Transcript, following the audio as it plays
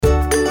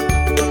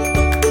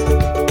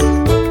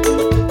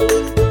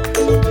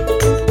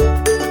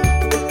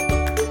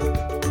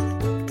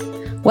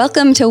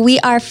Welcome to We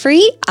Are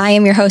Free. I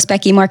am your host,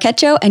 Becky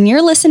Marquecho, and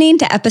you're listening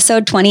to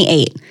episode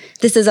 28.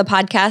 This is a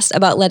podcast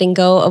about letting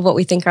go of what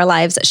we think our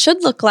lives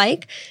should look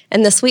like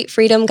and the sweet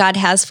freedom God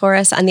has for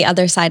us on the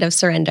other side of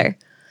surrender.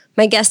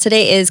 My guest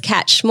today is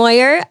Kat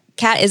Schmoyer.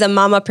 Kat is a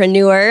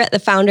mamapreneur, the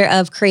founder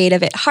of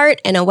Creative at Heart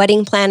and a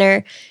wedding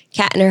planner.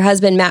 Kat and her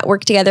husband, Matt,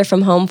 work together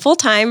from home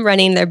full-time,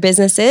 running their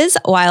businesses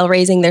while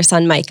raising their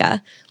son,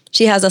 Micah.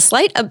 She has a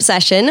slight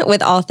obsession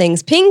with all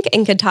things pink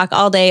and could talk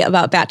all day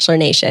about Bachelor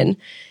Nation.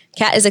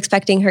 Kat is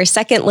expecting her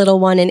second little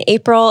one in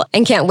April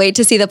and can't wait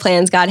to see the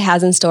plans God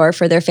has in store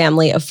for their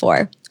family of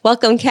 4.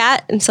 Welcome,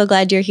 Kat. I'm so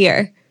glad you're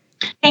here.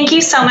 Thank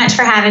you so much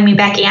for having me,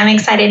 Becky. I'm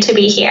excited to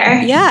be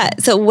here. Yeah.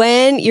 So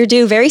when you're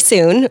due very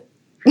soon.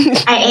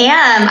 I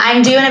am.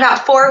 I'm due in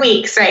about 4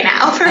 weeks right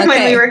now from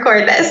when we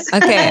record this.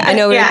 Okay. I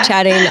know we were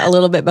chatting a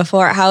little bit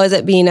before. How is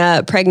it being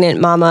a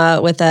pregnant mama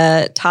with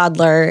a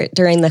toddler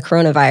during the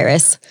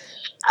coronavirus?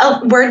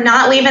 Oh, we're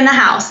not leaving the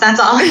house. That's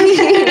all I'm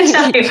going to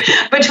tell you.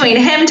 Between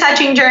him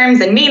touching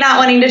germs and me not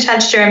wanting to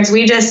touch germs,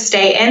 we just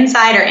stay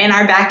inside or in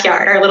our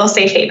backyard, our little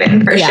safe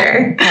haven for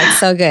sure. That's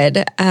so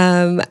good.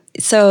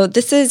 So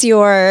this is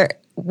your,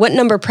 what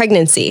number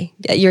pregnancy?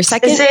 Your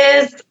second? This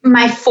is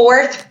my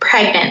 4th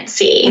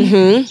pregnancy.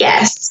 Mm-hmm.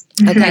 Yes.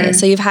 Okay.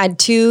 So you've had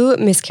 2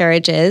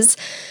 miscarriages,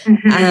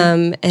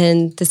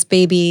 and this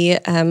baby,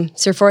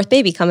 it's your 4th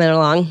baby coming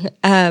along.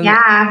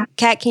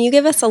 Kat, can you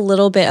give us a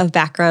little bit of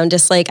background,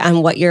 just like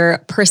on what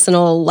your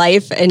personal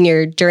life and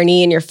your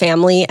journey and your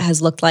family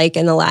has looked like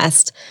in the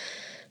last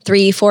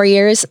 3-4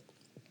 years?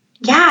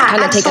 Yeah,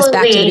 kind of take us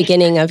back to the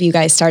beginning of you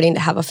guys starting to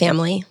have a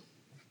family.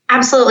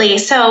 Absolutely.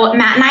 So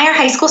Matt and I are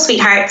high school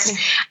sweethearts.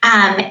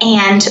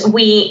 And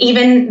we,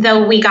 even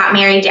though we got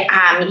married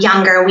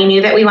younger, we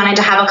knew that we wanted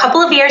to have a couple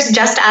of years,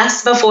 just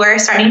us, before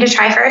starting to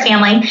try for a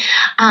family.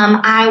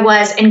 I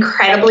was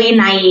incredibly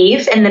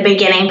naive in the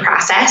beginning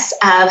process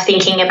of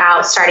thinking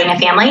about starting a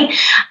family.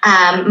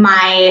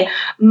 My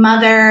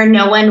mother,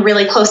 no one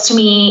really close to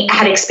me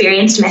had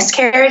experienced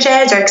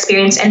miscarriages or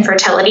experienced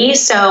infertility.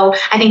 So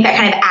I think that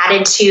kind of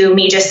added to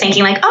me just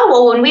thinking like, oh,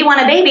 well, when we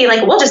want a baby,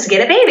 like we'll just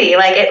get a baby.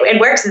 Like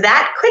it works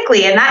that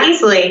quickly and that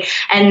easily.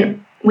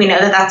 And we know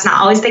that that's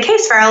not always the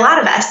case for a lot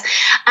of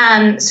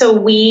us. So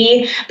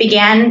we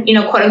began,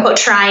 quote unquote,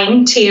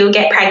 trying to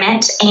get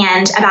pregnant.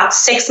 And about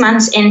 6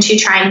 months into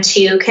trying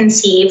to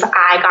conceive,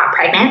 I got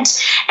pregnant.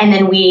 And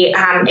then we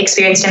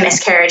experienced a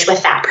miscarriage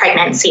with that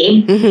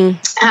pregnancy.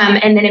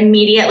 And then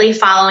immediately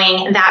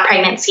following that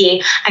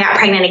pregnancy, I got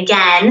pregnant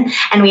again.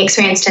 And we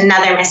experienced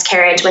another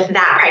miscarriage with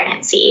that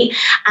pregnancy.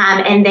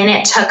 And then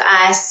it took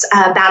us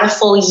about a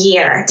full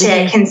year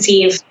to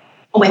conceive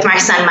with my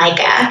son,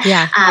 Micah.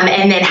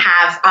 And then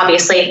have,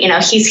 obviously,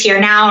 he's here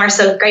now. We're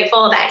so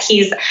grateful that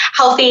he's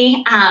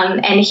healthy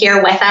and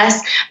here with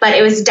us. But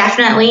it was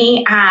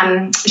definitely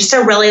just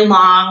a really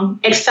long,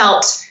 it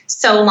felt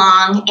so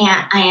long.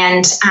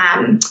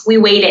 And we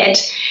waited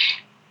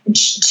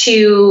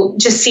to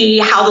just see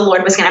how the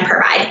Lord was going to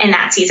provide in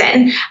that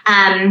season.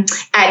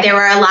 There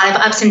were a lot of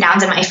ups and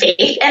downs in my faith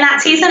in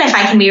that season, if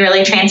I can be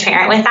really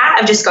transparent with that,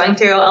 of just going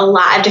through a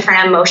lot of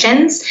different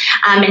emotions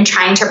and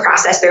trying to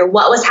process through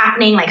what was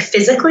happening, like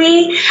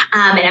physically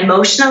and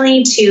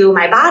emotionally to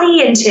my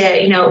body and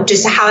to,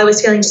 just how I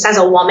was feeling just as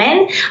a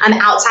woman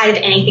outside of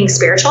anything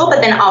spiritual,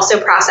 but then also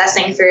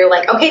processing through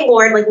like, okay,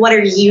 Lord, like, what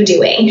are you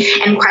doing?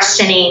 And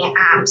questioning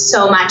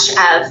so much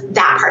of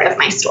that part of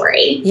my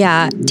story.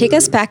 Yeah. Take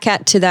us back,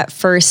 Kat, to that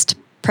first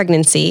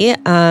pregnancy.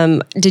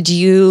 Did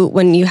you,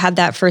 when you had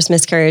that first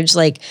miscarriage,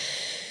 like,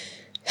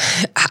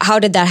 how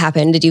did that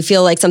happen? Did you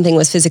feel like something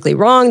was physically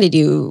wrong?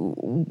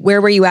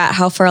 Where were you at?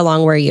 How far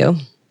along were you?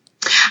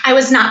 I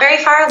was not very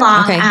far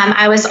along. Okay.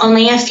 I was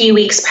only a few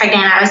weeks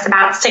pregnant. I was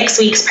about 6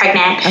 weeks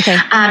pregnant. Okay.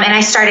 And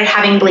I started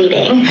having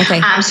bleeding.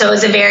 Okay. So it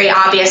was a very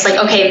obvious, like,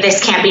 okay,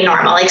 this can't be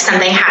normal. Like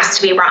something has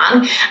to be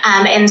wrong.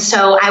 And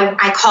so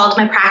I called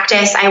my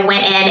practice. I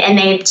went in and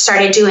they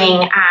started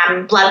doing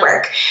blood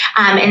work.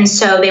 And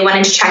so they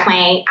wanted to check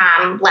my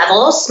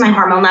levels, my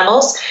hormone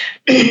levels,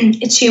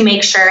 to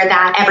make sure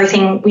that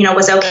everything,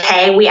 was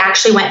okay. We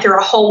actually went through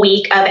a whole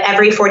week of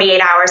every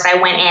 48 hours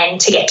I went in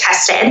to get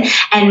tested,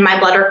 and my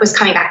blood work was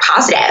coming back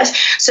positive.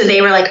 So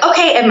they were like,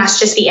 okay, it must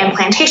just be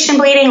implantation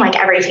bleeding. Like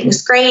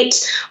everything's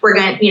great. We're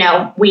going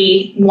to,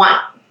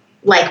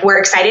 we're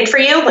excited for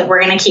you. Like,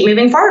 we're going to keep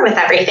moving forward with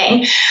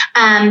everything.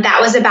 That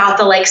was about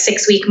the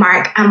 6 week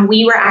mark.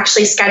 We were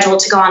actually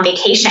scheduled to go on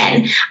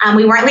vacation.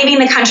 We weren't leaving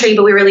the country,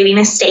 but we were leaving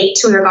the state.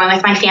 We were going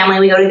with my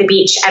family. We go to the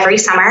beach every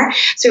summer.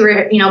 So we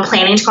were,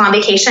 planning to go on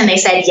vacation. They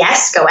said,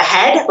 yes, go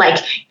ahead. Like,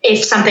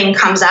 if something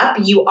comes up,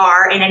 you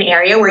are in an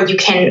area where you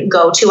can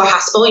go to a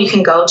hospital, you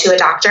can go to a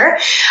doctor.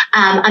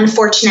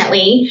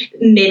 Unfortunately,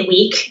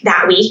 midweek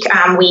that week,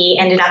 we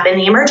ended up in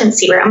the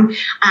emergency room.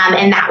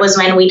 And that was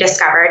when we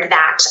discovered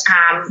that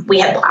we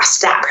had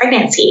lost that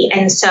pregnancy.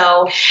 And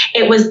so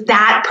it was,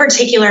 that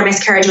particular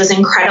miscarriage was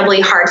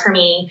incredibly hard for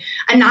me.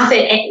 And not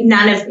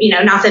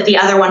that the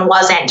other one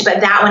wasn't,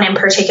 but that one in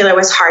particular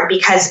was hard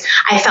because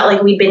I felt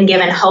like we'd been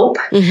given hope,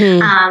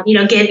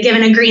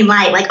 given a green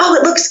light, like, oh,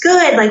 it looks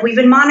good. Like, we've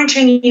been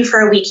monitoring you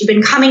for a week. You've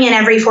been coming in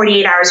every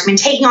 48 hours. We've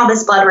been taking all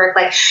this blood work.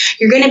 Like,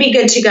 you're going to be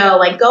good to go.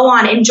 Like, go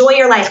on, enjoy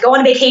your life, go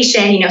on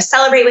vacation,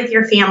 celebrate with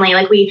your family.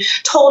 Like, we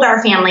told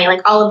our family,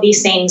 like, all of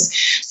these things.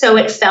 So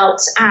it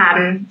felt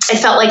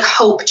like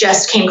hope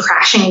just came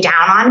crashing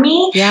down on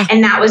me. Yeah.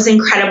 And that was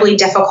incredibly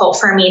difficult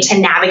for me to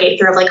navigate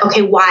through, of like,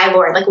 okay, why,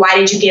 Lord? Like, why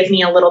did you give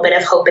me a little bit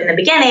of hope in the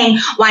beginning?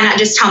 Why not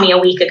just tell me a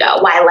week ago?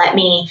 Why let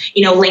me,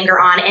 linger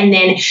on? And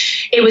then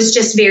it was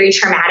just very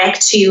traumatic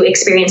to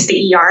experience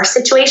the ER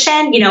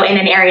situation, in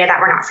an area that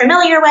we're not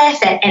familiar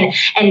with,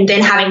 and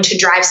then having to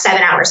drive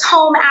 7 hours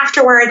home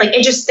afterward. Like,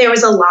 there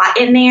was a lot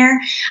in there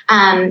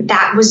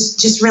that was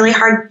just really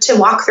hard to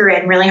walk through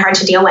and really hard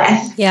to deal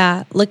with.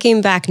 Yeah.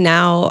 Looking back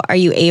now,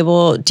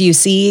 do you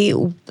see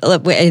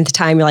at the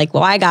time you're like,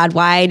 why, God,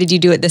 why did you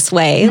do it this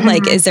way? Mm-hmm.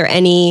 Like, is there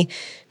any,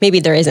 maybe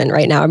there isn't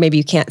right now, or maybe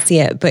you can't see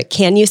it, but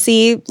can you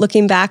see,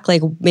 looking back,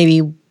 like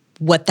maybe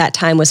what that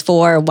time was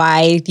for,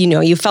 why,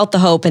 you felt the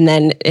hope and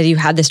then you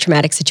had this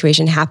traumatic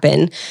situation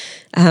happen?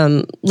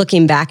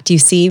 Looking back, do you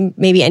see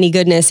maybe any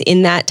goodness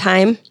in that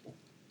time?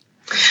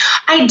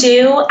 I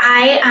do.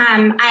 I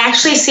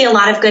actually see a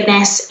lot of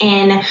goodness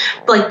in,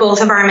 like,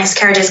 both of our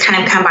miscarriages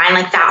kind of combined,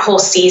 like that whole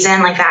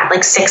season, like that,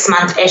 like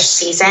 6-month-ish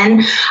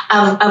season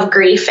of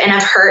grief and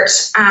of hurt.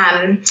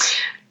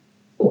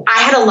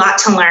 I had a lot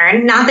to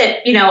learn. Not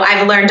that,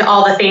 I've learned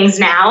all the things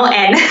now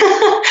and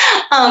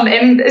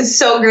am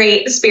so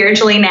great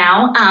spiritually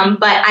now.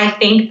 But I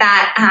think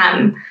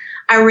that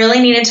I really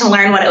needed to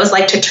learn what it was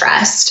like to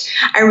trust.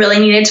 I really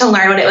needed to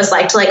learn what it was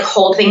like to, like,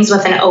 hold things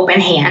with an open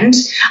hand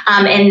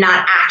and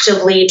not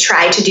actively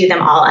try to do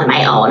them all on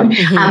my own.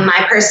 Mm-hmm.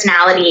 My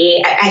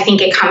personality, I think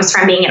it comes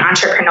from being an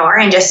entrepreneur,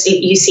 and just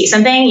you see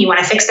something, you want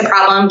to fix the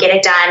problem, get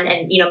it done,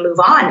 and, move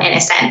on in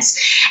a sense.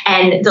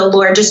 And the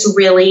Lord just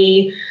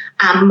really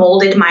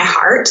molded my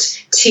heart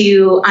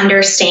to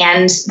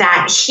understand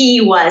that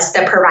He was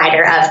the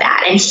provider of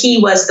that. And He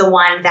was the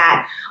one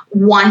that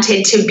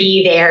wanted to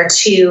be there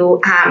to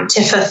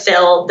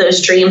fulfill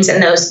those dreams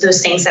and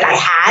those things that I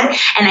had.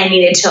 And I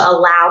needed to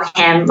allow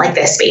Him, like,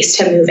 the space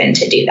to move in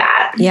to do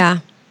that. Yeah.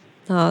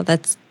 Oh,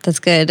 that's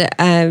good.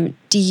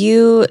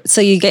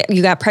 So you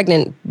got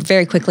pregnant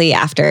very quickly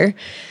after?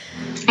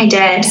 I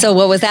did. So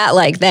what was that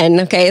like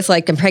then? Okay. It's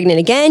like, I'm pregnant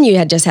again. You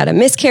had just had a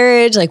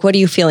miscarriage. Like, what are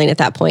you feeling at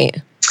that point?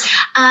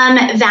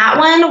 That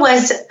one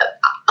was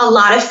a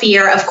lot of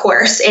fear, of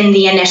course, in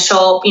the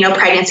initial,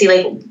 pregnancy,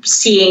 like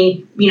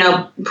seeing,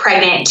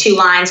 pregnant 2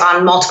 lines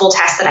on multiple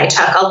tests that I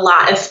took, a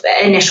lot of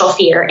initial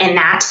fear in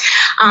that.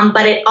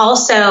 But it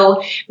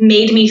also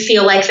made me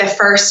feel like the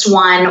first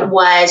one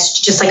was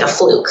just like a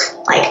fluke.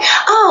 Like,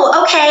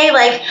 oh, okay,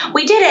 like,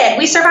 we did it.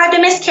 We survived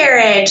a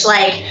miscarriage.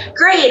 Like,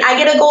 great, I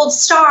get a gold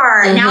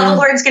star. Mm-hmm. Now the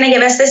Lord's going to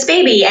give us this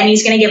baby, and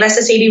He's going to give us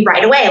this baby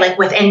right away, like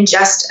within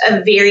just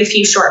a very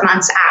few short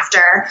months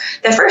after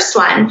the first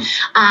one.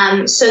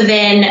 So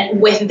then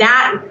with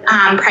that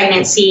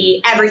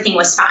pregnancy, everything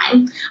was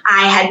fine.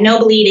 I had no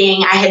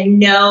bleeding. I had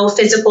no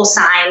physical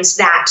signs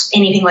that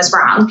anything was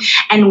wrong.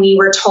 And we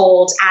were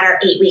told at our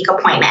 8-week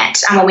appointment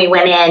when we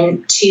went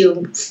in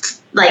to,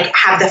 like,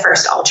 have the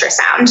first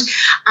ultrasound.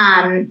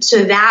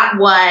 So that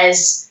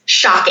was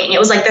shocking. It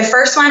was like the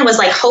first one was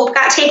like hope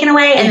got taken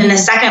away. And then the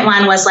second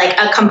one was like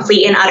a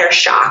complete and utter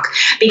shock,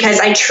 because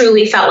I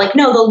truly felt like,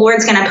 no, the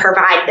Lord's going to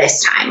provide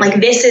this time.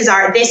 Like, this is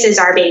our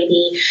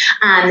baby.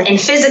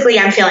 And physically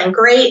I'm feeling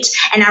great.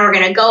 And now we're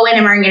going to go in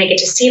and we're going to get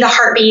to see the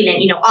heartbeat,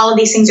 and, all of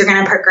these things are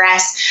going to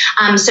progress.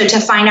 So to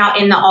find out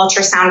in the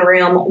ultrasound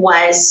room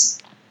was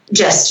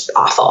just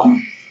awful.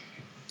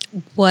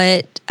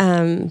 What,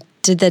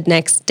 did the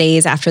next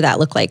days after that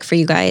look like for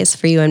you guys,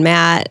 for you and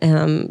Matt,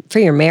 for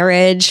your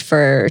marriage,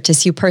 for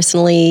just you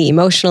personally,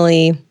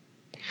 emotionally?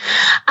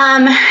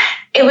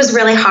 It was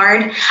really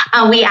hard.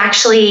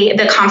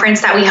 The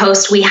conference that we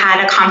host, we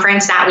had a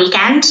conference that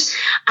weekend.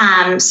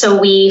 So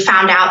we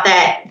found out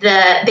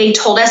that they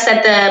told us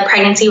that the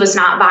pregnancy was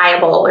not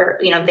viable, or,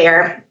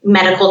 their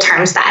medical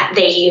terms that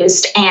they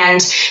used. And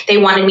they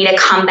wanted me to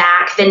come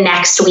back the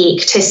next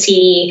week to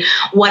see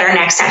what our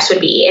next steps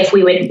would be. If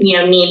we would,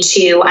 need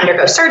to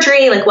undergo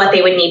surgery, like what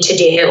they would need to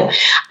do.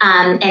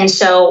 And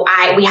so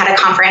we had a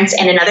conference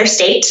in another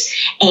state,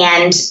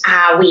 and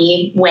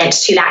we went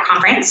to that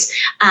conference.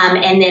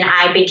 And then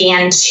I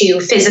began to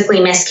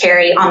physically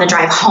miscarry on the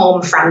drive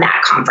home from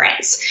that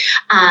conference.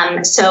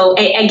 So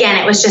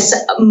it was just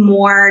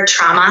more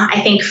trauma,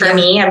 I think, for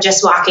me, of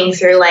just walking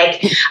through,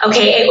 like,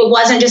 okay, it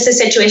wasn't just a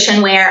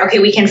situation where, okay,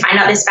 we can find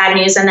out this bad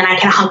news and then I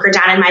can hunker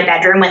down in my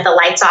bedroom with the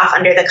lights off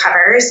under the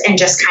covers and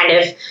just kind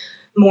of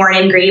mourn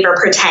and grieve or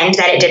pretend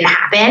that it didn't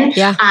happen.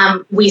 Yeah.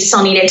 We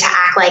still needed to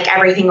act like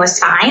everything was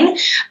fine.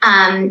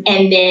 And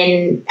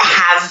then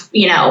have,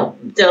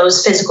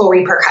 those physical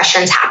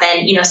repercussions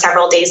happen,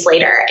 several days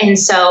later. And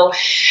so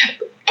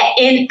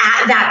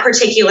at that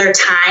particular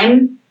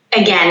time,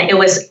 again, it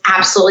was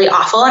absolutely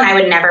awful and I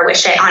would never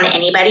wish it on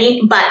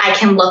anybody, but I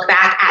can look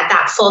back at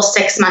that full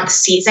 6-month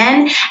season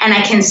and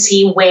I can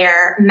see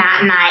where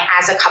Matt and I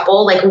as a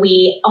couple, like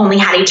we only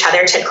had each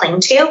other to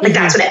cling to. Like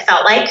that's what it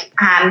felt like.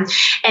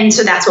 And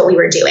so that's what we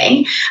were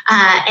doing.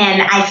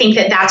 And I think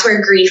that that's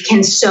where grief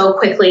can so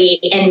quickly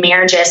in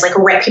marriages, like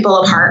rip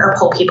people apart or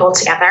pull people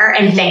together.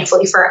 And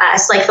thankfully for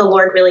us, like the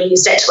Lord really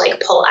used it to like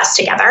pull us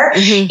together.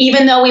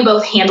 Even though we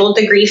both handled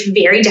the grief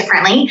very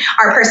differently,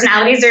 our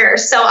personalities are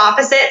so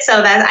opposite. So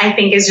that I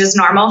think is just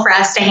normal for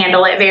us to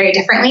handle it very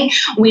differently.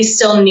 We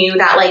still knew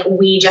that like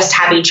we just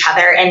have each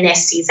other in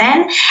this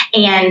season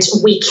and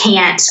we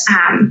can't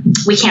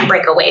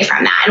break away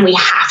from that and we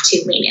have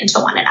to lean into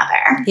one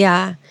another.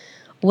 Yeah.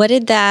 What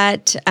did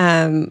that,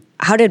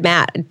 how did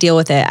Matt deal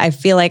with it? I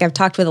feel like I've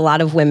talked with a lot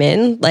of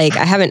women, like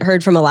I haven't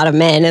heard from a lot of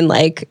men and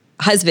like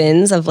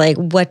husbands of like,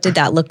 what did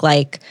that look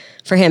like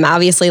for him?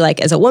 Obviously, like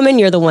as a woman,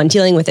 you're the one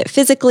dealing with it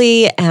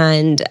physically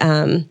and,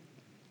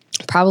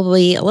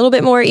 probably a little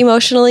bit more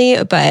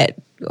emotionally, but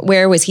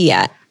where was he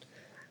at?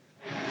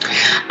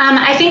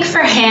 I think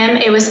for him,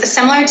 it was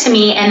similar to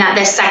me in that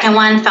this second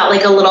one felt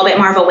like a little bit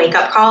more of a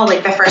wake-up call.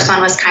 Like the first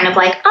one was kind of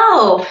like,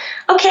 oh,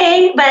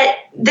 okay, but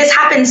this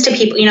happens to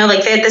people, you know,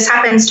 like this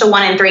happens to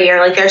 1 in 3, or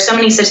like there's so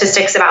many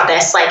statistics about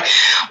this, like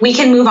we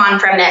can move on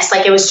from this.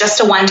 Like it was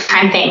just a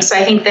one-time thing. So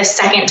I think this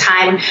second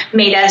time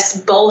made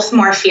us both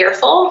more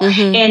fearful.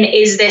 And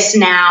is this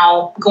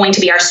now going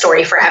to be our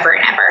story forever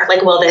and ever?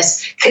 Like, will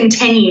this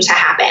continue to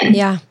happen?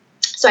 Yeah.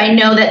 So I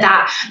know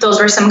that those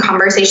were some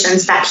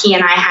conversations that he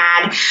and I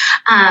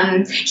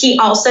had. He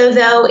also,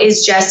 though,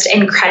 is just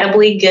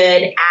incredibly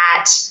good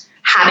at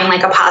having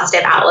like a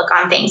positive outlook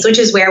on things, which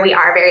is where we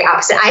are very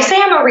opposite. I say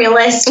I'm a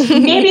realist,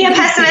 maybe a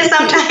pessimist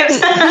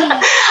sometimes.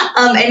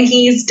 And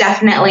he's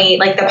definitely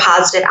like the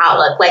positive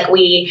outlook. Like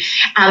we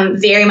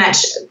very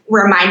much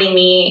reminding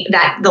me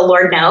that the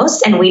Lord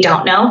knows and we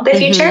don't know the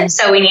future.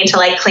 So we need to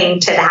like cling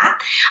to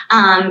that.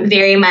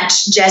 Very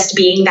much just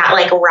being that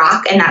like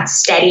rock and that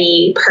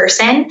steady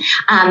person.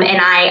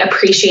 And I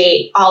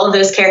appreciate all of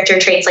those character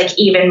traits, like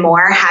even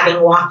more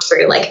having walked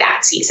through like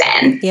that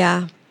season.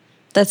 Yeah.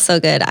 That's so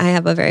good. I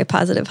have a very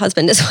positive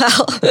husband as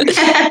well.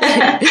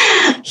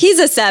 He's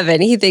a 7.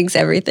 He thinks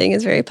everything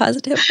is very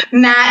positive.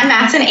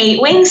 Matt's an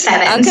 8 wing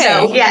 7. Okay.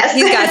 So yes.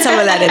 He's got some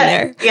of that in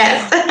there.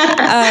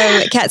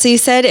 Yes. Kat, so you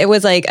said it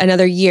was like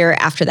another year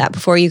after that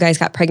before you guys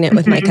got pregnant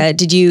with Micah.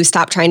 Did you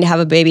stop trying to have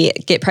a baby,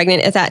 get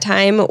pregnant at that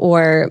time,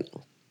 or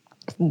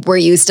were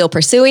you still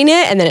pursuing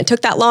it and then it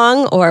took that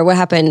long, or what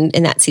happened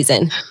in that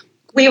season?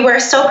 We were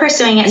still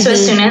pursuing it. So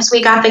as soon as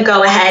we got the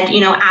go ahead, you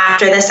know,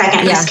 after the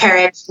second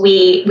miscarriage,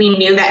 we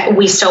knew that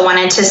we still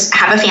wanted to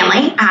have a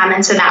family.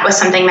 And so that was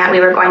something that we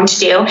were going to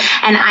do.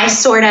 And I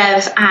sort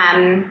of,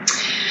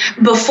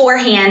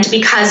 beforehand,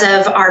 because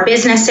of our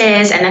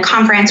businesses and the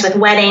conference with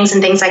weddings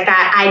and things like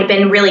that, I'd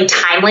been really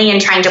timely in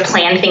trying to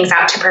plan things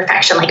out to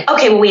perfection. Like,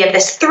 okay, well, we have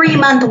this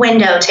 3-month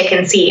window to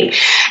conceive.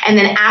 And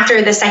then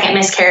after the second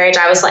miscarriage,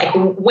 I was like,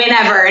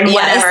 whenever and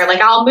whatever, like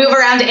I'll move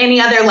around to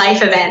any other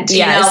life event,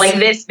 you know, like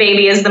this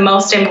baby is the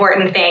most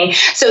important thing.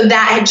 So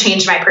that had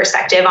changed my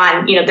perspective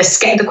on, you know,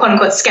 the quote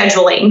unquote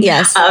scheduling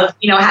of,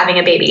 you know, having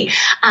a baby.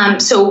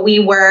 So we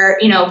were,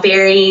 you know,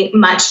 very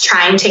much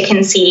trying to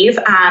conceive.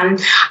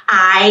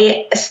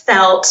 I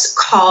felt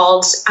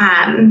called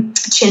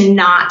to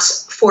not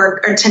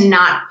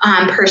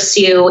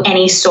pursue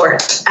any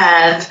sort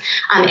of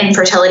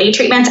infertility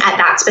treatments at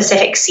that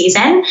specific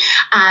season.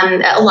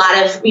 A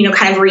lot of, you know,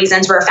 kind of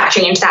reasons were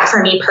factoring into that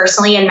for me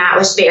personally, and Matt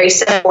was very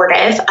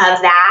supportive of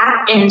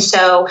that. And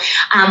so,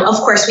 of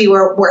course, we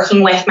were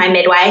working with my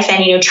midwife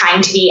and, you know,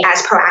 trying to be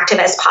as proactive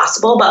as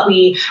possible, but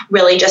we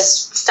really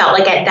just felt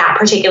like at that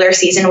particular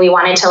season, we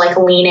wanted to like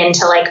lean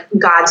into like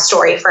God's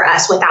story for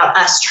us without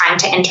us trying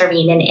to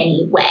intervene in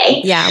any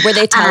way. Yeah. Were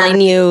they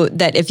telling you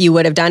that if you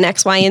would have done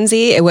X, Y, and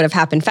Z, it would have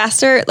happened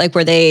faster? Like,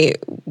 were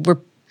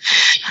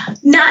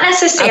not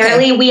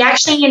necessarily. Okay. We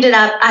actually ended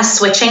up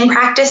switching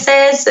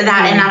practices and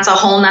that's a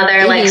whole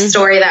nother like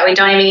story that we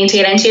don't even need to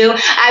get into.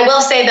 I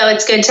will say though,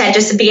 it's good to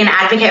just be an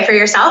advocate for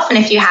yourself. And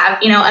if you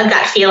have, you know, a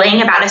gut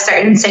feeling about a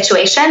certain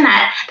situation,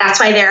 that's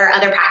why there are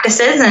other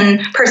practices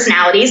and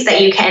personalities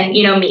that you can,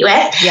 you know, meet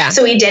with. Yeah.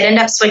 So we did end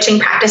up switching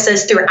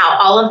practices throughout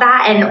all of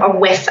that. And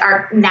with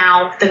our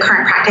now the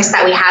current practice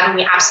that we have, and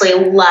we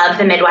absolutely love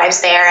the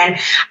midwives there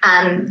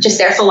and just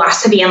their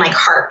philosophy and like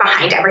heart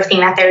behind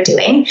everything that they're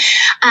doing.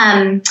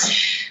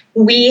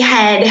 We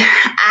had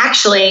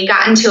actually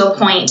gotten to a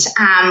point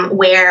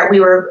where we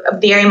were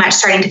very much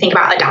starting to think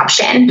about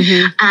adoption.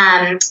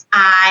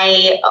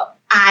 I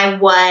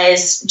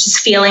was just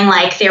feeling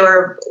like there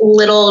were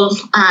little,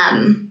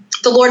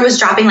 the Lord was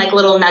dropping like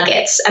little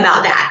nuggets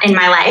about that in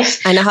my life.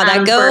 I know how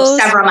that goes. For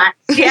several months.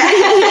 Yeah,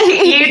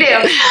 you do.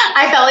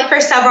 I felt like for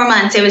several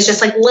months, it was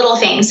just like little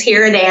things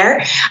here or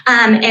there.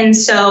 And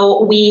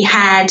so we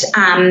had,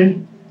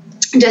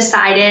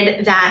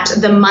 decided that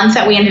the month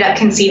that we ended up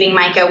conceiving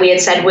Micah, we had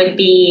said would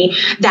be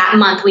that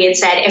month. We had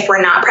said, if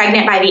we're not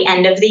pregnant by the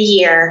end of the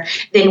year,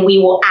 then we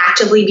will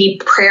actively be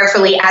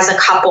prayerfully as a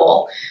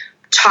couple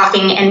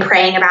talking and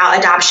praying about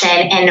adoption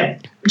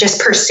and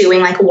just pursuing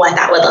like what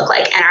that would look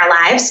like in our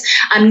lives.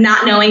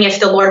 Not knowing if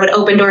the Lord would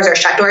open doors or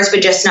shut doors,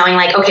 but just knowing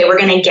like, okay, we're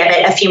going to give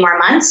it a few more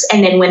months.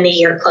 And then when the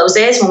year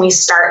closes, when we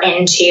start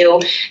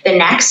into the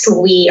next,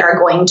 we are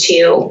going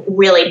to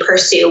really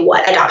pursue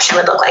what adoption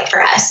would look like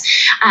for us.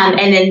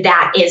 And then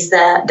that is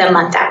the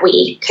month that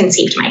we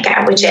conceived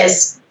Micah, which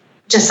is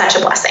just such a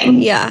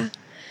blessing. Yeah.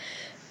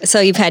 So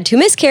you've had 2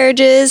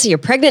 miscarriages, you're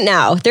pregnant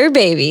now, 3rd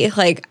baby.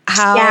 Like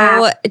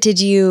how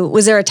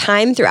was there a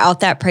time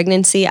throughout that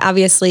pregnancy?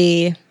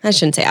 Obviously, I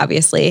shouldn't say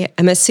obviously,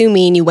 I'm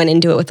assuming you went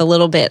into it with a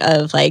little bit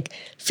of like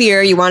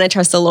fear. You want to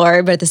trust the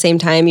Lord, but at the same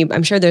time,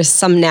 I'm sure there's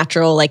some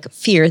natural like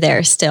fear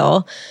there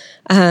still.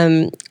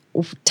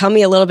 Tell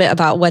me a little bit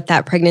about what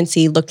that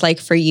pregnancy looked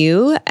like for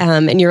you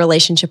and your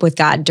relationship with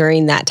God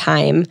during that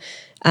time,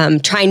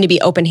 trying to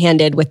be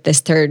open-handed with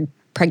this 3rd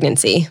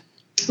pregnancy.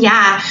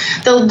 Yeah,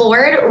 the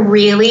Lord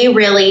really,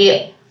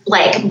 really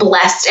like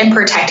blessed and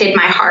protected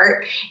my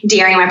heart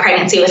during my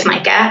pregnancy with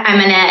Micah. I'm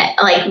going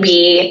to like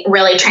be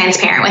really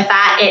transparent with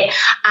that.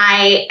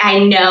 I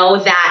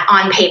know that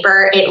on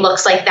paper, it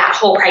looks like that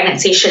whole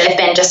pregnancy should have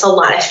been just a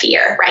lot of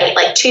fear, right?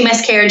 Like 2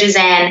 miscarriages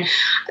in,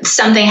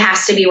 something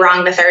has to be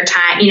wrong the 3rd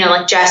time,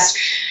 like just,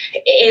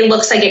 it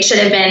looks like it should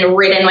have been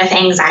ridden with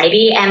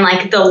anxiety. And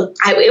like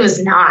it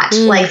was not.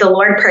 Like the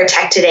Lord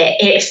protected it.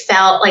 It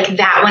felt like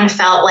that one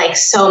felt like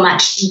so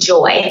much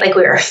joy. Like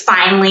we were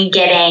finally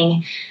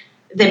getting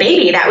the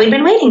baby that we'd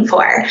been waiting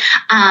for.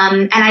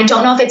 And I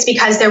don't know if it's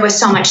because there was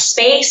so much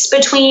space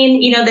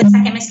between, the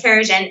 2nd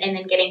miscarriage and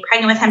then getting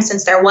pregnant with him,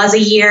 since there was a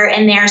year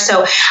in there.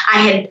 So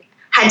I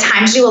had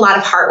time to do a lot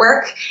of heart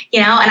work,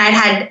 and I'd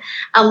had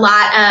a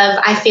lot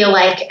of, I feel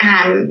like,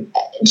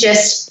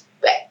 just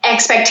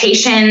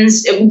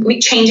expectations,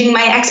 changing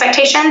my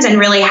expectations and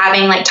really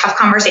having like tough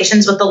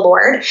conversations with the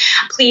Lord,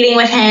 pleading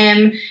with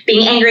him,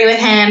 being angry with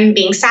him,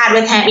 being sad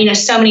with him,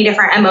 so many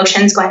different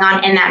emotions going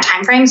on in that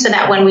time frame, so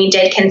that when we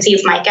did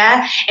conceive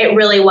Micah, it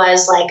really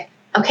was like,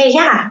 okay,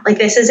 yeah, like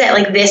this is it.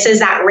 Like this is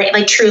that,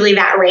 like truly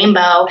that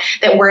rainbow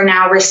that we're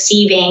now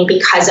receiving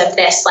because of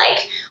this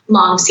like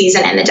long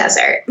season in the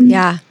desert.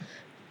 Yeah.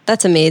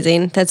 That's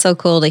amazing. That's so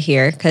cool to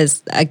hear.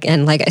 Because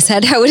again, like I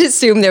said, I would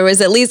assume there was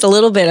at least a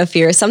little bit of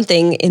fear,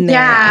 something in there.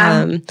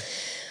 Yeah.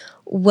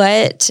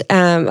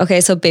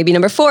 Okay, so baby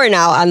number 4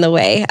 now on the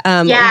way.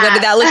 What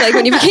did that look like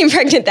when you became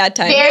pregnant that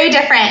time? Very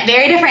different,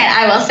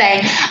 I will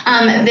say.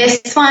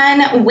 This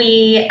one,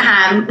 we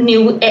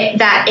knew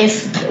that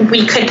if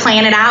we could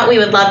plan it out, we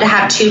would love to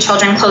have 2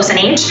 children close in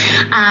age.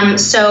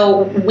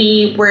 So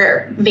we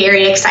were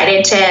very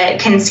excited to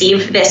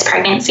conceive this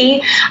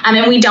pregnancy.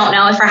 And we don't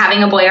know if we're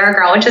having a boy or a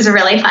girl, which is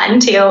really fun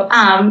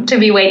to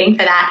be waiting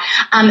for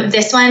that.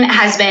 This one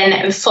has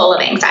been full of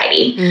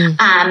anxiety.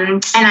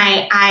 And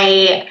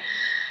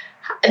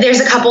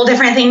there's a couple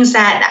different things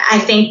that I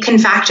think can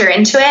factor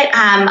into it.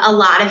 A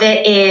lot of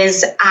it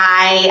is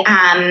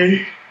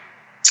I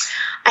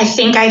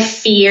think I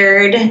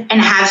feared and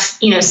have,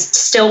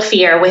 still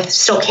fear with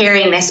still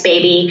carrying this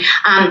baby,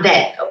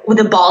 that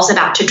the ball's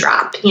about to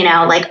drop,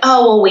 like,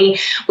 oh, well,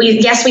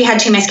 we had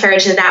 2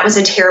 miscarriages. That was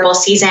a terrible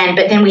season,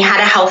 but then we had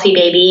a healthy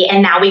baby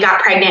and now we got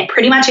pregnant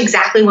pretty much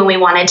exactly when we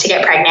wanted to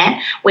get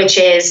pregnant, which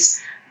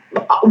is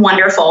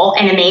wonderful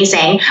and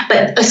amazing,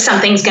 but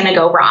something's going to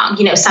go wrong.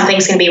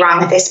 Something's going to be wrong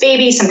with this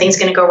baby. Something's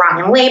going to go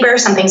wrong in labor.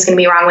 Something's going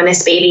to be wrong when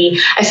this baby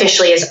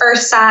officially is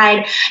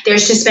earthside.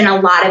 There's just been a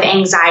lot of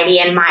anxiety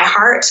in my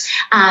heart.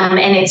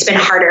 And it's been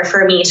harder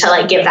for me to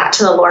like give that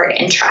to the Lord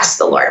and trust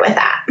the Lord with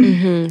that.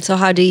 Mm-hmm. So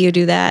how do you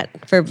do that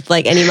for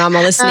like any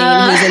mama listening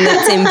who's in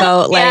that same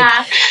boat?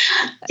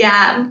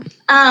 Yeah.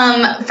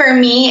 For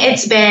me,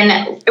 it's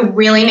been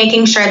really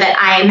making sure that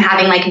I am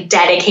having like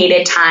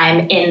dedicated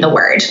time in the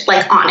Word.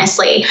 Like,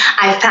 honestly,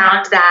 I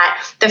found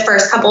that the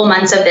first couple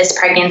months of this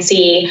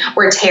pregnancy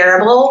were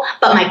terrible,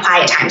 but my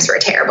quiet times were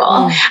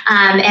terrible.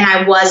 And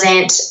I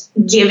wasn't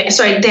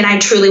I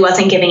truly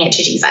wasn't giving it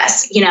to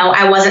Jesus.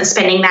 I wasn't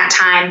spending that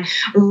time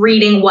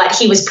reading what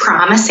he was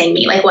promising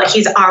me, like what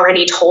he's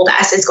already told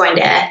us is going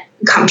to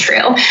come true.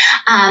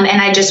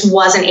 And I just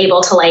wasn't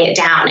able to lay it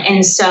down.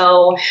 And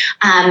so,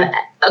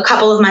 a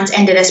couple of months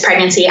into this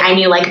pregnancy, I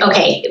knew like,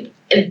 okay,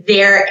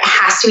 there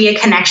has to be a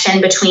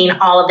connection between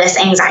all of this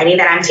anxiety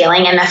that I'm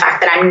feeling and the fact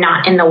that I'm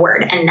not in the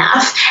Word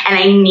enough. And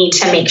I need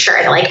to make sure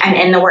that like I'm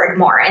in the Word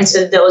more. And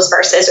so those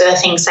verses are the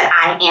things that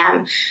I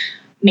am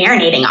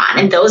marinating on.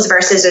 And those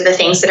verses are the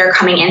things that are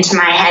coming into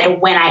my head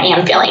when I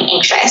am feeling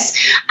anxious.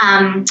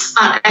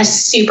 A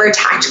super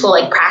tactical,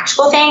 like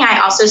practical thing,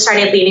 I also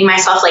started leaving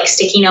myself like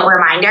sticky note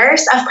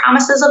reminders of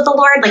promises of the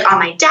Lord, like on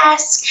my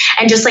desk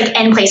and just like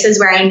in places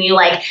where I knew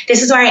like,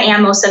 this is where I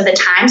am most of the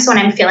time. So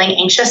when I'm feeling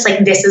anxious,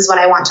 like this is what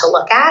I want to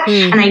look at.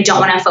 And I don't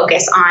want to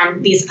focus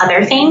on these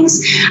other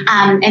things.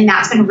 And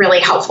that's been really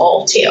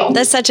helpful too.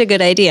 That's such a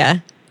good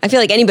idea. I feel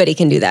like anybody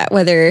can do that,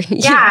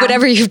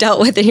 whatever you've dealt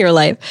with in your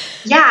life.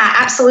 Yeah,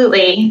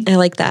 absolutely. I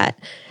like that.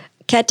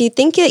 Kat, do you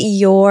think that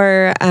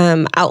your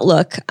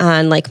outlook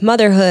on like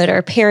motherhood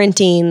or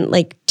parenting,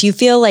 like, do you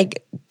feel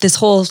like this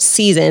whole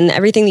season,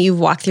 everything that you've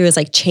walked through has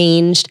like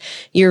changed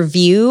your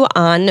view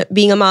on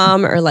being a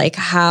mom, or like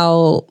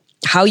how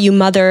you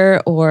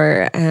mother,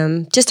 or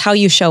just how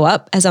you show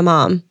up as a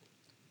mom?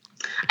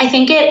 I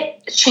think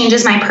it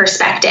changes my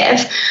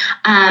perspective.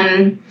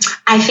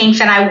 I think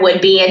that I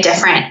would be a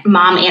different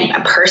mom and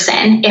a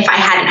person if I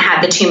hadn't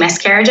had the 2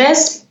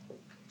 miscarriages.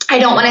 I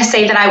don't want to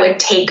say that I would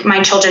take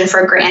my children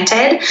for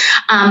granted,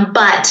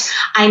 but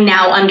I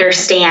now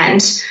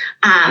understand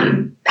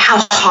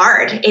how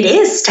hard it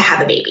is to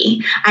have a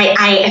baby.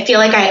 I feel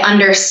like I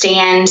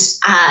understand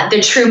the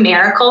true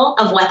miracle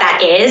of what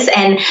that is,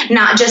 and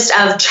not just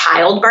of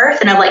childbirth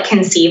and of like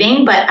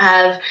conceiving, but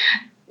of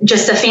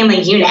just a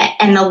family unit,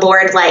 and the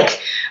Lord like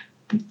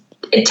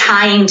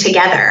tying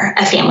together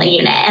a family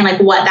unit and like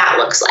what that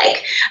looks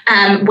like.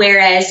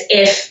 Whereas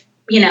if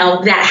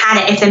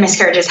if the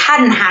miscarriages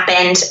hadn't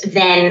happened,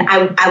 then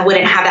I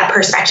wouldn't have that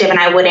perspective, and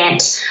I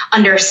wouldn't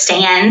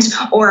understand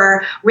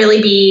or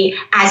really be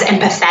as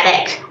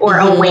empathetic or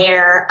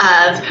aware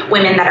of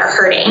women that are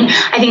hurting.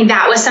 I think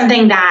that was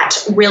something that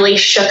really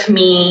shook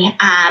me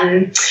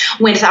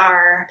with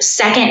our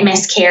second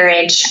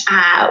miscarriage.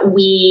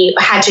 We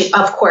had to,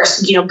 of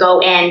course,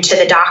 go into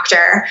the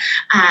doctor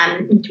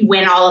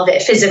when all of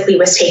it physically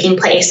was taking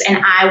place.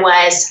 And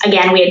we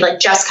had like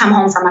just come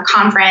home from a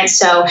conference.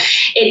 So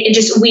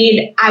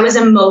I was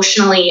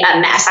emotionally a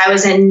mess. I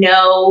was in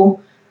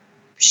no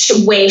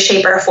way,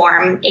 shape, or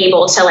form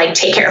able to like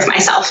take care of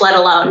myself, let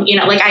alone,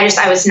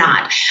 I was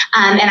not.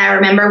 And I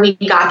remember we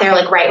got there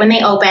like right when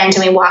they opened,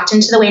 and we walked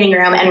into the waiting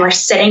room, and we're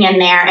sitting in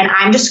there, and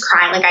I'm just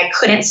crying. Like I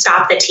couldn't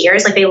stop the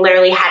tears. Like they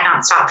literally had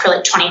not stopped for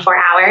like 24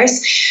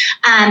 hours.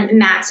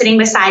 Matt sitting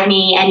beside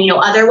me, and,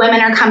 other women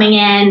are coming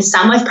in,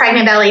 some with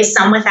pregnant bellies,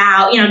 some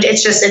without,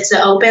 it's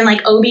the open like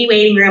OB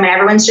waiting room, and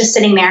everyone's just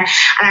sitting there. And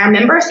I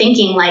remember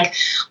thinking like,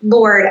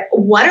 Lord,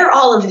 what are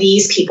all of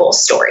these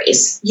people's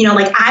stories?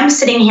 Like I'm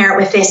sitting here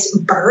with this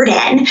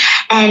burden,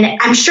 and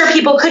I'm sure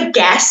people could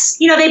guess,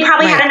 they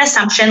probably had an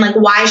assumption, like,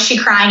 why is she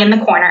crying in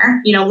the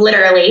corner,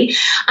 literally.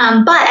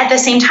 But at the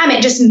same time,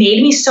 it just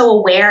made me so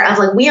aware of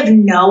like, we have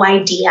no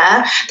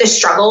idea the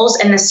struggles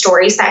and the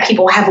stories that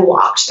people have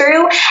walked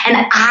through.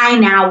 And I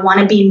now want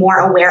to be more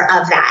aware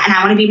of that. And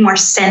I want to be more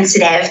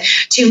sensitive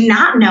to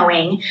not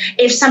knowing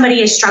if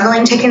somebody is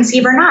struggling to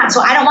conceive or not. So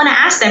I don't want to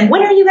ask them,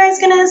 when are you guys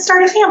going to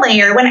start a family?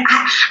 Or when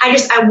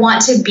I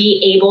want to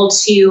be able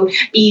to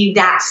be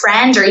that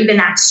friend or even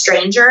that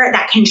stranger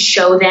that can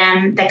show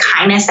them the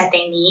kindness that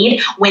they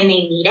need when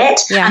they need it,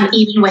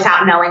 even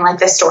without knowing like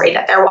the story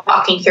that they're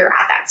walking through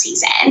at that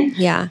season.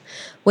 Yeah.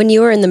 When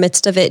you were in the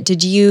midst of it,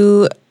 did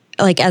you,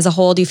 like as a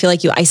whole, do you feel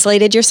like you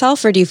isolated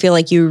yourself, or do you feel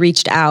like you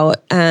reached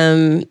out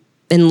and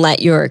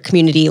let your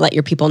community, let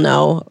your people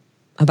know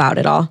about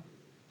it all?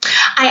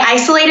 I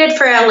isolated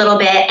for a little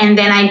bit, and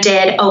then I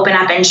did open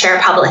up and share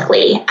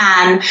publicly.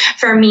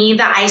 For me,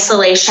 the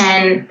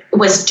isolation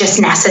was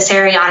just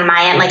necessary on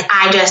my end. Like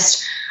I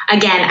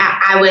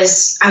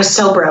was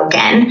so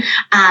broken.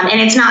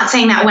 And it's not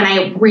saying that when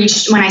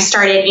I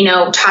started,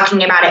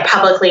 talking about it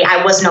publicly,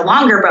 I was no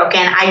longer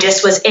broken. I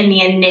just was in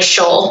the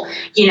initial,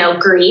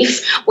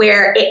 grief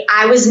where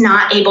I was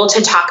not able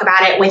to talk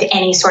about it with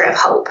any sort of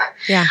hope.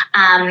 Yeah.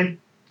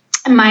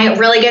 My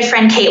really good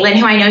friend, Caitlin,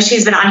 who I know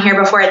she's been on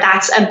here before,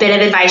 that's a bit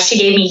of advice she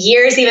gave me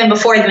years even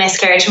before the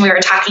miscarriage when we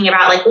were talking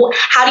about like,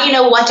 how do you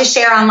know what to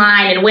share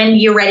online and when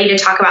you're ready to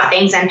talk about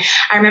things? And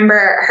I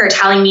remember her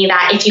telling me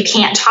that if you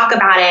can't talk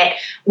about it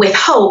with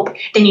hope,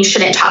 then you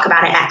shouldn't talk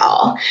about it at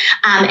all.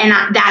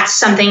 And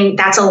that's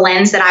a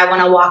lens that I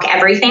want to walk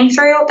everything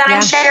through that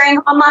I'm sharing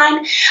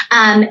online.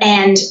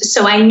 And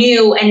so I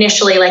knew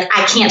initially, like,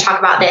 I can't talk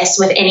about this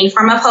with any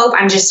form of hope.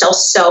 I'm just still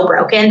so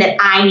broken that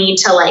I need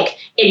to like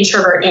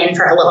introvert in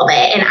for a little bit,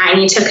 and I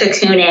need to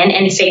cocoon in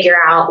and figure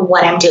out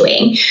what I'm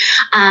doing.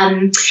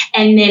 And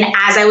then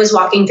as I was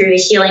walking through the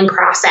healing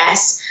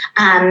process,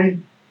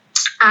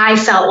 I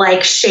felt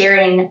like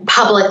sharing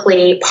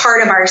publicly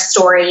part of our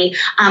story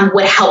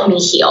would help me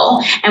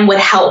heal and would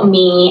help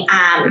me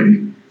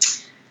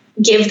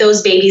give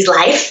those babies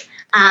life.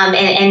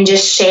 And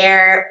just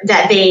share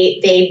that they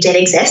did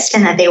exist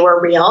and that they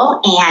were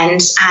real, and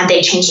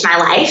they changed my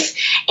life.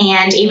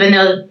 And even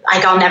though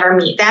like I'll never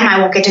meet them, I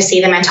won't get to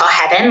see them until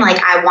heaven,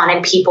 like I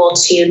wanted people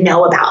to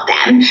know about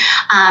them.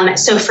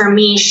 So for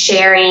me,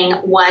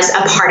 sharing was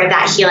a part of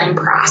that healing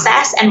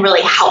process and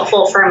really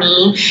helpful for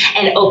me,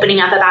 and opening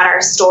up about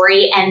our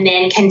story and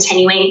then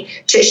continuing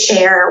to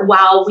share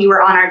while we were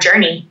on our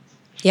journey.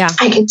 Yeah.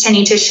 I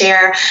continued to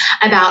share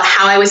about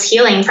how I was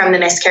healing from the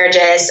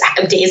miscarriages,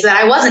 days that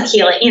I wasn't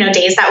healing,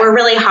 days that were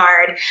really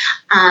hard,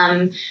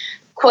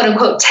 quote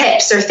unquote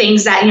tips or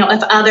things that,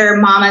 if other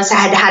mamas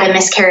had a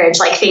miscarriage,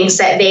 like things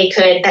that they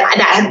could,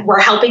 that were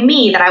helping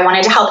me, that I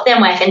wanted to help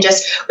them with, and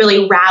just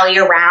really rally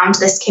around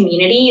this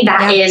community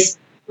that is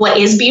what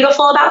is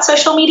beautiful about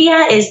social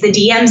media is the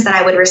DMs that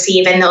I would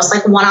receive and those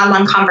like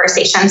one-on-one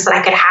conversations that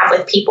I could have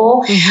with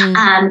people.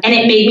 And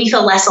it made me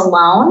feel less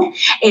alone.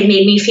 It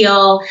made me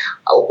feel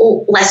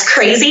less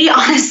crazy,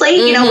 honestly,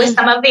 you know, with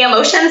some of the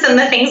emotions and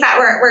the things that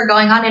were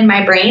going on in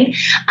my brain.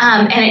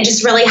 And it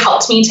just really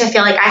helped me to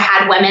feel like I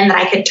had women that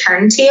I could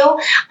turn to,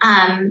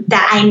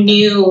 that I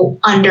knew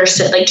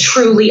understood, like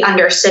truly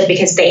understood,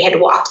 because they had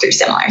walked through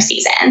similar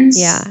seasons.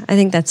 Yeah, I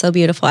think that's so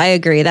beautiful. I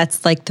agree.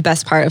 That's like the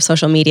best part of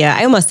social media.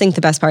 I almost think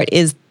the best part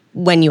is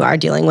when you are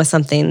dealing with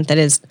something that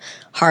is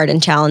hard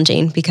and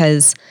challenging,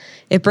 because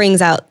it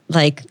brings out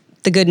like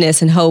the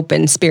goodness and hope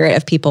and spirit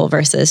of people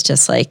versus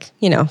just like,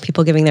 you know,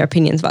 people giving their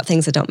opinions about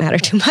things that don't matter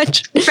too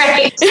much.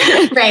 Right.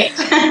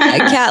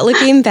 Kat,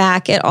 looking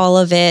back at all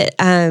of it,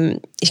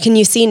 can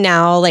you see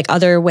now like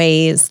other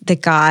ways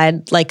that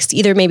God like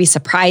either maybe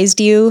surprised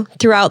you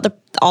throughout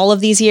all of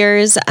these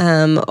years?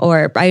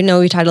 Or I know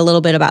we talked a little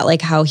bit about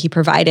like how he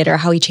provided or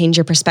how he changed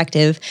your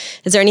perspective.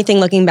 Is there anything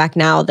looking back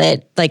now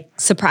that like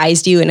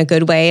surprised you in a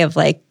good way of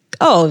like,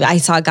 oh, I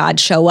saw God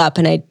show up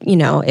and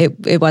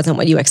it wasn't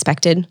what you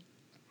expected?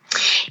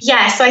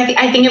 Yeah, so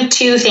I think of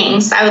two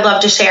things I would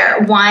love to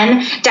share.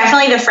 One,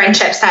 definitely the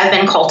friendships that have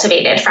been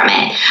cultivated from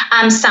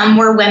it. Some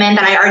were women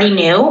that I already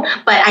knew,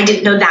 but I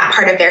didn't know that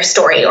part of their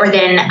story. Or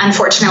then,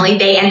 unfortunately,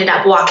 they ended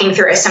up walking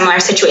through a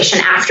similar situation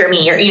after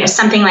me, or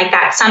something like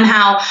that.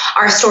 Somehow,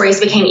 our stories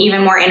became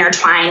even more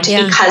intertwined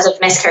because of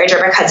miscarriage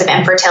or because of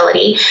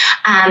infertility,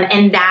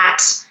 and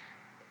that's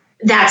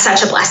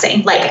such a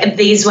blessing. Like,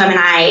 these women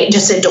I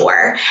just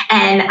adore.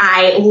 And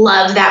I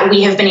love that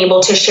we have been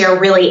able to share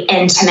really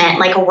intimate,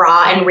 like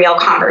raw and real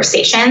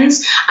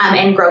conversations,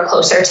 and grow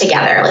closer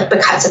together, like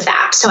because of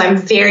that. So I'm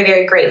very,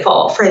 very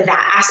grateful for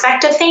that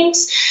aspect of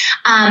things.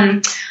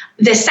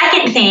 The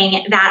second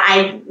thing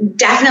that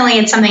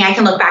it's something I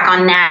can look back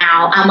on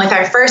now, with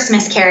our first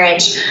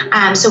miscarriage.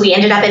 So we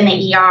ended up in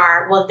the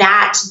ER. Well,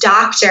 that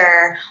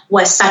doctor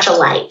was such a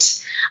light.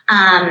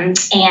 And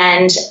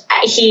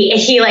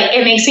he like,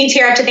 it makes me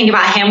tear up to think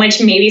about him,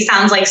 which maybe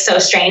sounds like so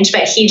strange,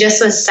 but he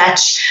just was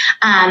such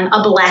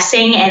a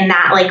blessing in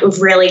that like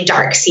really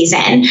dark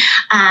season.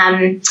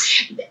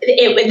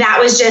 That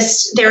was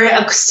just, there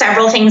were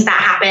several things that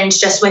happened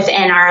just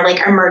within our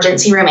like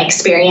emergency room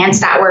experience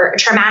that were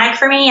traumatic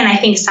for me. And I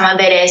think some of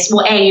it is,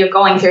 well, you're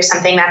going through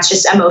something that's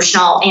just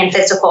emotional and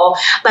physical,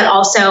 but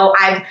also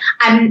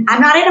I'm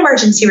not in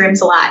emergency rooms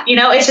a lot,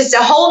 it's just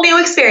a whole new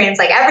experience,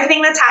 like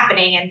everything that's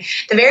happening. And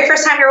the very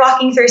first time you're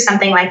walking through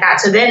something like that.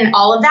 So then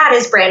all of that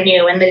is brand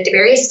new, and the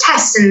various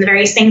tests and the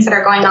various things that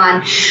are going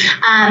on.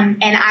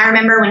 And I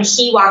remember when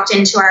he walked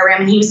into our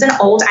room, and he was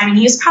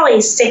he was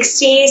probably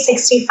 60,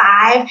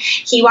 65.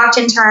 He walked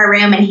into our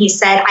room and he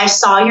said, "I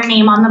saw your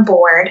name on the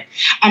board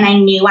and I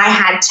knew I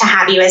had to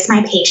have you as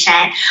my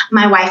patient.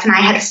 My wife and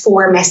I had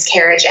 4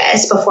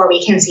 miscarriages before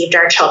we conceived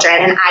our children.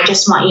 And I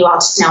just want you all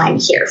to know I'm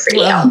here for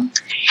you."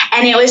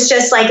 And it was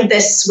just like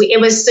this, it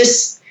was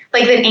just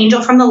like an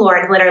angel from the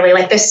Lord, literally,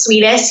 like the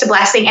sweetest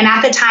blessing. And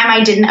at the time,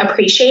 I didn't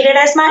appreciate it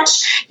as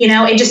much.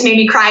 It just made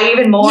me cry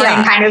even more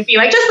and kind of be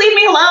like, just leave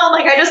me alone.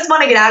 Like, I just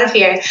want to get out of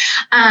here.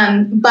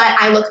 But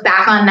I look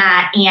back on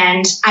that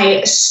and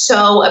I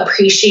so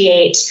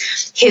appreciate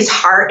his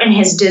heart and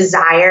his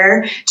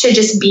desire to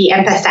just be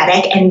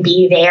empathetic and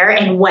be there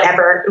in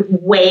whatever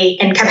way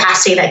and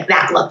capacity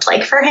that looked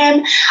like for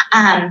him.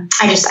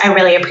 I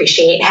really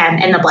appreciate him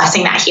and the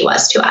blessing that he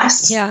was to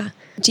us. Yeah.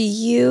 Do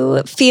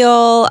you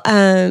feel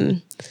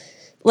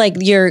like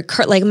you're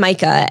like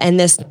Micah and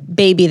this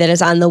baby that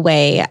is on the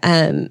way?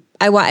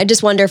 I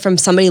just wonder, from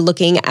somebody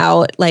looking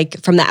out, like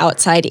from the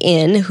outside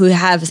in, who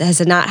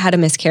has not had a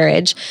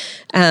miscarriage,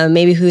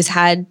 maybe who's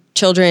had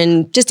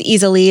children just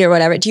easily or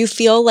whatever. Do you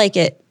feel like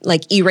it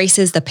like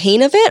erases the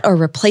pain of it or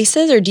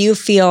replaces, or do you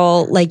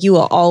feel like you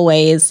will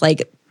always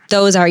like,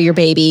 those are your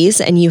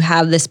babies and you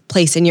have this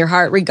place in your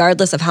heart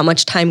regardless of how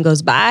much time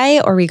goes by,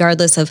 or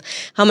regardless of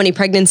how many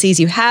pregnancies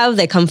you have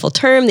that come full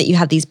term, that you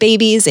have these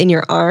babies in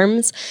your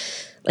arms?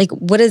 Like,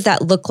 what does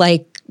that look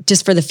like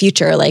just for the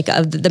future, like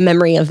of the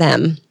memory of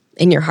them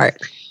in your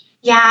heart?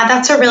 Yeah,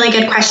 that's a really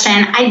good question.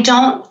 I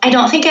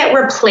don't think it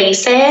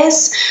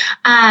replaces,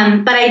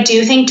 but I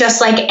do think,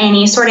 just like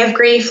any sort of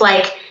grief,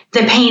 like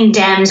the pain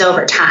dims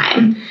over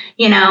time.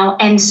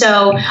 And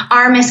so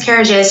our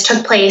miscarriages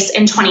took place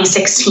in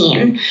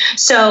 2016.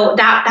 So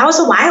that was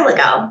a while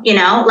ago,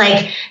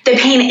 like the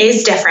pain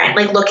is different,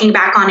 like looking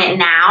back on it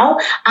now,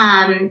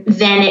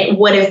 than it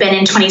would have been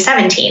in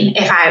 2017.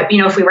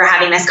 If we were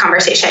having this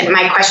conversation,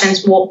 my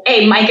questions,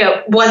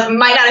 Micah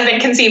might not have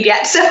been conceived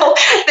yet. So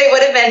they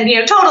would have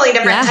been, totally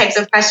different types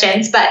of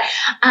questions. But,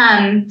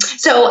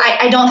 so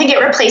I don't think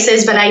it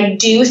replaces, but I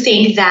do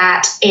think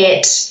that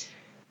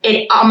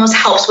it almost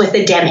helps with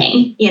the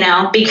dimming,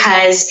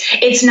 because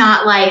it's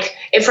not like,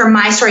 for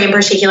my story in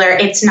particular,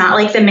 it's not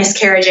like the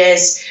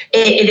miscarriages,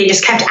 they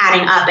just kept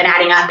adding up and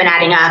adding up and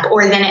adding up.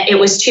 Or then it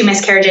was 2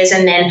 miscarriages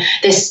and then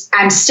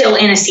I'm still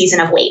in a season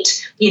of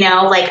wait,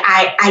 like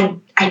I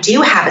I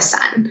do have a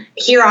son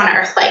here on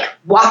earth, like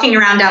walking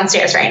around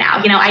downstairs right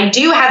now. I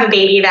do have a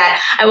baby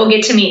that I will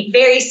get to meet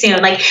very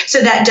soon. Like,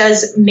 so that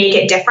does make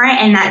it different.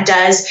 And that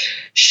does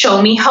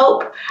show me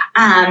hope,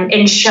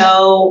 and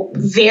show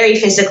very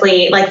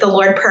physically, like the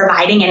Lord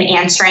providing and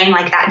answering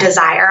like that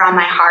desire on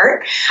my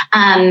heart.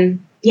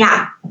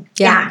 Yeah.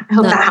 I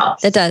hope that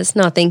helps. It does.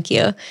 No, thank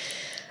you.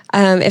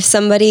 If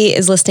somebody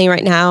is listening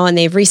right now and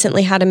they've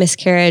recently had a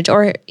miscarriage,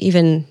 or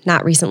even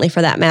not recently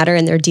for that matter,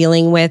 and they're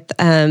dealing with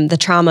the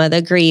trauma,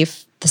 the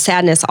grief, the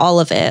sadness, all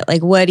of it,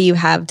 like, what do you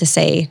have to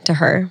say to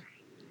her?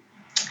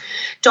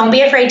 Don't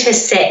be afraid to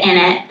sit in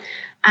it.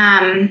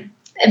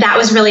 That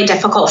was really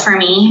difficult for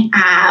me.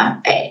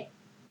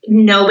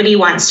 Nobody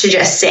wants to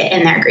just sit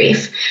in their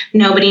grief.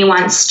 Nobody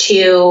wants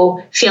to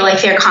feel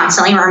like they're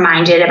constantly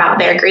reminded about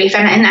their grief.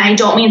 And I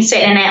don't mean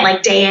sit in it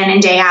like day in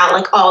and day out,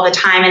 like all the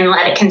time and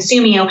let it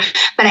consume you.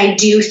 But I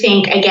do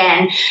think,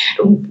 again,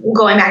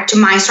 going back to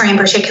my story in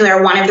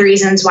particular, one of the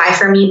reasons why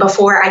for me,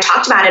 before I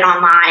talked about it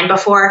online,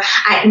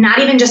 not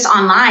even just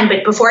online,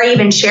 but before I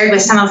even shared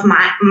with some of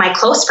my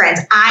close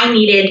friends, I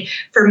needed,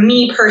 for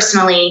me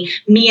personally,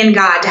 me and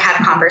God to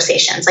have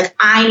conversations. Like,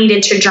 I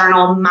needed to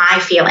journal my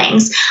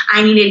feelings.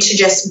 I needed to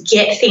just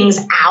get things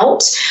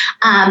out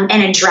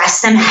and address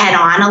them head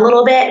on a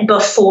little bit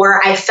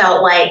before I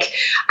felt like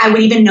I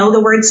would even know the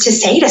words to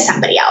say to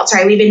somebody else, or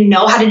I would even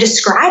know how to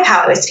describe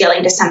how I was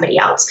feeling to somebody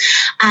else.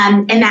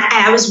 And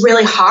that was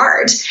really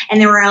hard.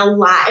 And there were a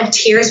lot of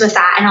tears with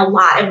that and a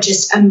lot of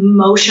just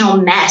emotional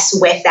mess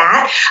with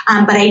that.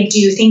 But I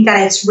do think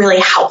that it's really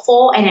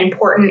helpful and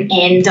important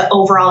in the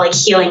overall like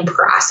healing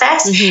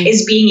process,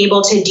 is being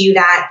able to do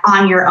that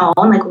on your own,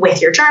 like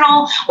with your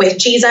journal, with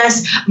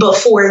Jesus,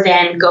 before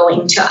then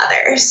going to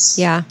others.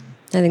 Yeah,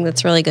 I think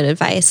that's really good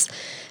advice.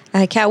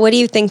 Kat, what do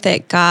you think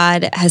that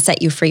God has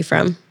set you free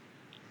from?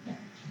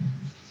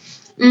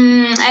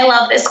 I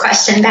love this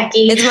question,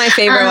 Becky. It's my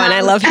favorite one.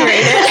 I love hearing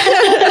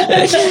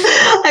it.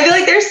 I feel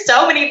like there's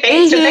so many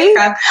things to pick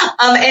from.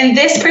 In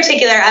this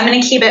particular, I'm going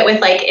to keep it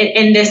with like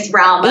in this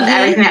realm of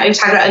everything that we've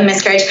talked about with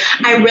miscarriage.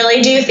 I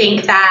really do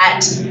think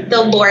that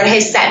the Lord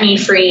has set me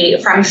free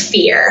from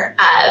fear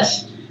of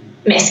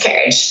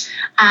miscarriage.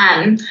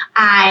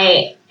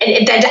 I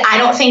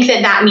don't think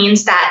that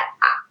means that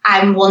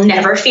I will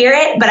never fear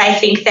it, but I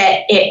think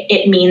that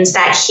it means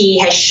that He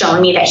has shown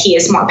me that He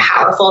is more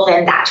powerful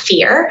than that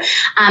fear.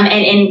 And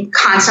in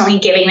constantly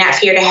giving that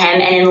fear to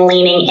Him and in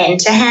leaning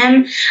into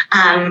Him,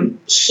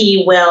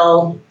 He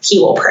will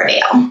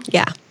prevail.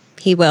 Yeah,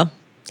 He will.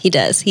 He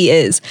does. He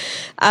is.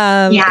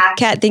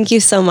 Kat, thank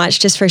you so much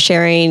just for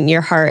sharing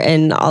your heart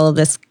and all of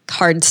this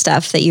hard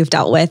stuff that you've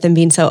dealt with and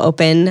being so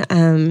open.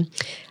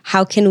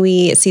 How can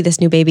we see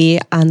this new baby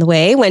on the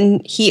way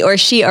when he or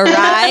she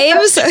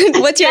arrives?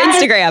 What's your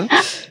Instagram?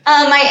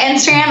 My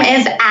Instagram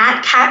is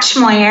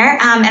 @KatSchmoyer,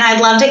 and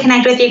I'd love to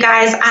connect with you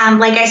guys.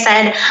 Like I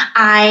said,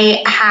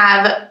 I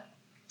have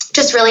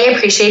just really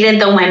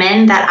appreciated the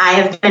women that I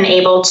have been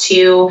able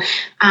to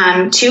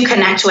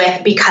connect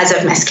with because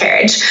of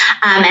miscarriage.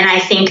 And I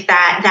think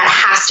that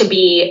has to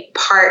be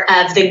part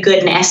of the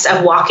goodness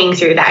of walking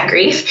through that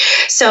grief.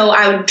 So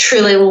I would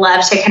truly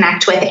love to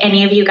connect with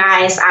any of you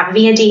guys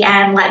via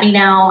DM. Let me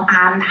know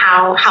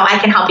how I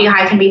can help you,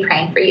 how I can be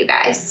praying for you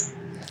guys.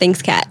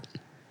 Thanks, Kat.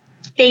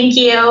 Thank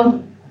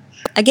you.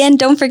 Again,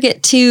 don't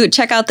forget to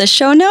check out the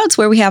show notes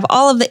where we have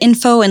all of the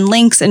info and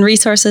links and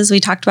resources we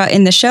talked about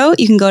in the show.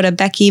 You can go to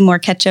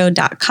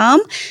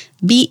BeckyMorquecho.com,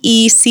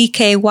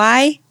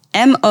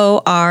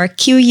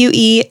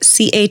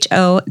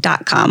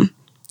 BeckyMorquecho.com.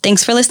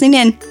 Thanks for listening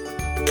in.